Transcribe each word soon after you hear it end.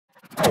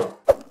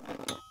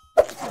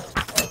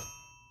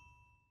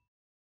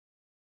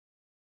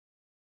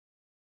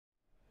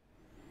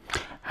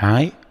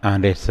Hi,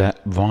 and it's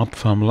Rob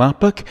from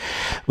LARPBook.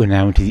 We're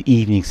now into the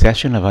evening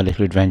session of our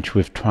little adventure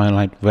with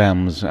Twilight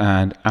Realms,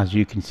 and as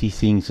you can see,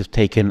 things have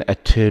taken a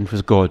turn for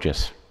the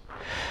gorgeous.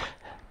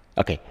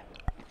 Okay,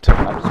 so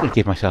I'm just going to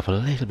give myself a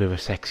little bit of a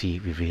sexy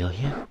reveal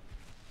here.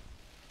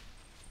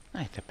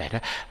 That's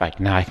better. Right,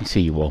 now I can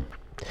see you all.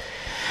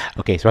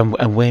 Okay, so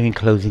I'm wearing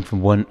clothing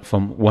from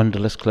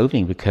Wonderless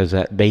Clothing because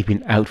they've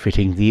been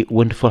outfitting the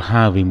wonderful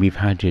harem we've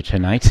had here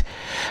tonight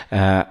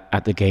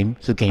at the game.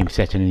 It's a game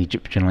set in an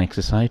Egyptian-like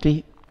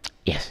society.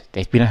 Yes,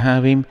 there's been a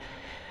harem,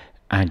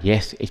 and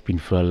yes, it's been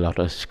for a lot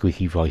of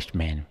squeaky-voiced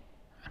men.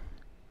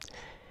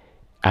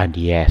 And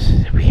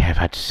yes, we have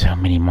had so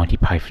many Monty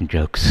Python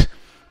jokes.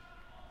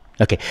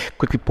 Okay,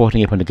 quick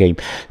reporting up on the game.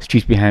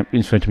 Stu's behind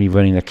in front of me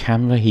running the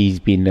camera. He's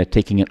been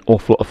taking an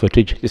awful lot of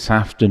footage. This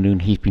afternoon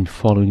he's been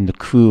following the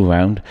crew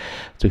around.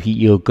 So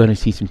you're going to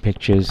see some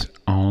pictures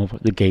of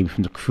the game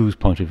from the crew's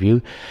point of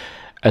view.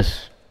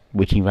 Us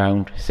waiting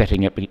around,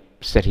 setting up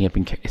set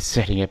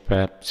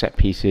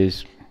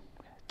pieces.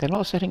 They're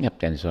not setting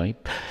up then, sorry.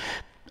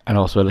 And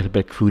also a little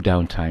bit of crew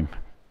downtime.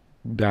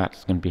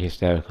 That's going to be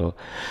hysterical.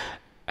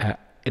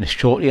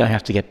 Shortly I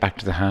have to get back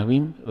to the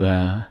harem.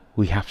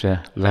 We have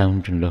to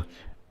lounge and look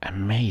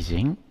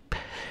amazing.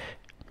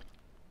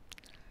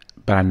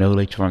 But I know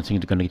later on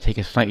things are going to take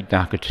a slightly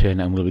darker turn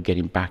and we'll be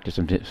getting back to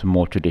some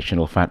more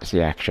traditional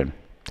fantasy action.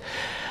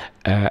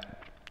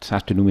 This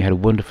afternoon we had a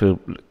wonderful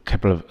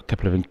couple of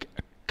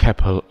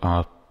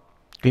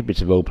great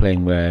bits of role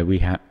playing where we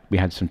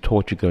had some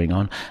torture going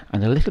on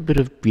and a little bit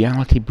of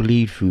reality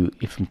bleed through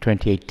from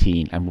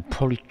 2018, and we'll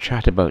probably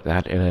chat about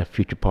that in a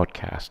future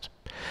podcast.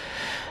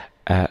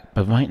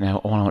 But right now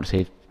all I want to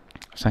say is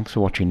thanks for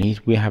watching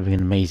these. We're having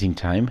an amazing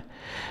time,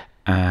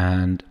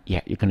 and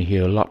yeah, you're going to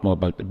hear a lot more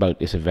about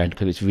this event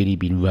because it's really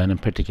been run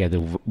and put together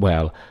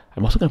well.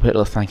 I'm also going to put a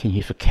little thank you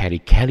here for Kelly.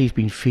 Kelly's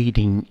been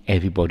feeding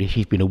everybody.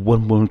 She's been a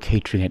one-woman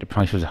catering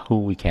enterprise for the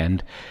whole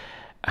weekend,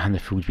 and the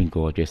food's been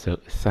gorgeous, so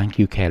thank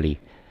you, Kelly.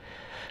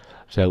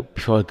 So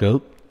before I go,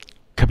 a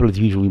couple of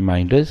the usual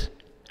reminders.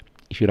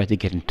 If you'd like to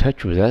get in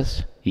touch with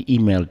us, the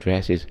email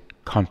address is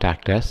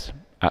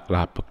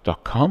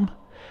contactus@larpbook.com.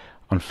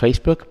 On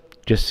Facebook,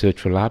 just search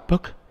for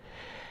LARPBook.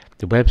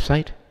 The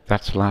website,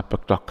 that's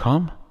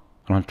larpbook.com.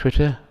 And on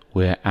Twitter,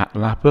 we're at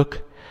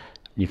LARPBook.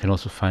 You can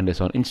also find us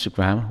on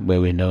Instagram,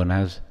 where we're known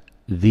as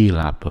The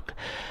LARPBook.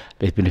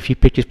 There's been a few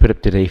pictures put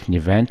up today from the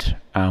event,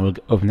 and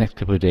over the next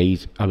couple of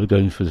days, I'll be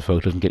going through the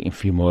photos and getting a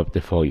few more up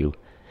there for you.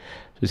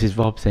 So this is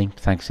Rob saying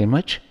thanks so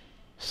much,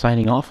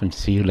 signing off, and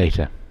see you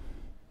later.